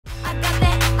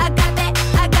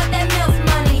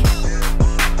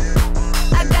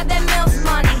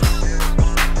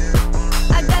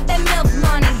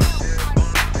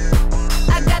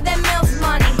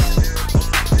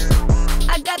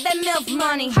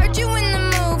Heard you in the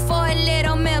mood for a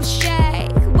little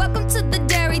milkshake. Welcome to the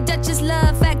Dairy Duchess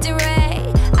Love Factory.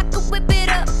 I could whip it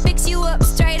up, fix you up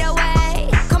straight away.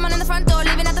 Come on in the front door,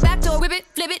 leaving out the back door. Whip it,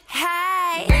 flip it,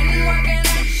 hey. Been working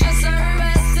extra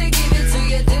service to give it to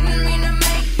you. Didn't mean to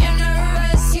make you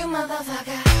nervous, you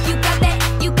motherfucker. You got that,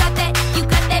 you got that, you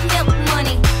got that milk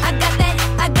money. I got that,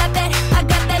 I got that, I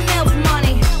got that milk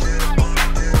money.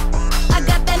 I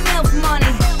got that milk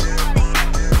money.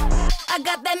 I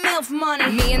got that MILF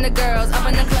money. Me and the girls up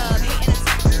in the club.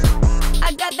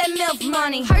 I got that MILF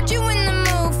money. Heard you in the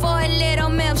mood for a little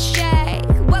milkshake.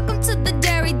 Welcome to the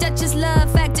Dairy Duchess Love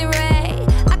Factory.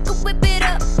 I could whip it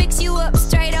up, fix you up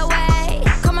straight away.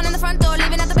 Come on in the front door,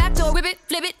 leaving out the back door. Whip it,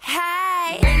 flip it,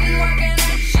 hey. Been working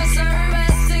extra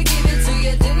service to give it to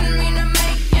you. Didn't mean to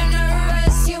make you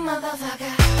nervous, you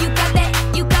motherfucker. You got that,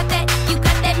 you got that, you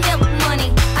got that milk money.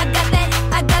 I got that,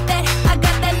 I got that, I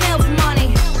got that MILF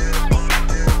money.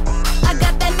 I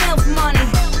got that MILF money.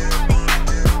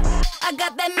 I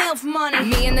got that MILF money.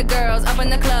 Me and the girls up in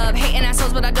the club, hating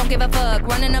assholes, but I don't give a fuck.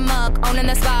 Running amok, owning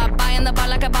the spot, buying the bar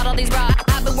like I bought all these rocks.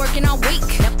 I've been working all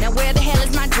week. Now where the hell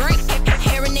is my drink?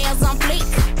 Hair and nails on fleek.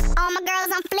 All my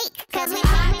girls on fleek, cause we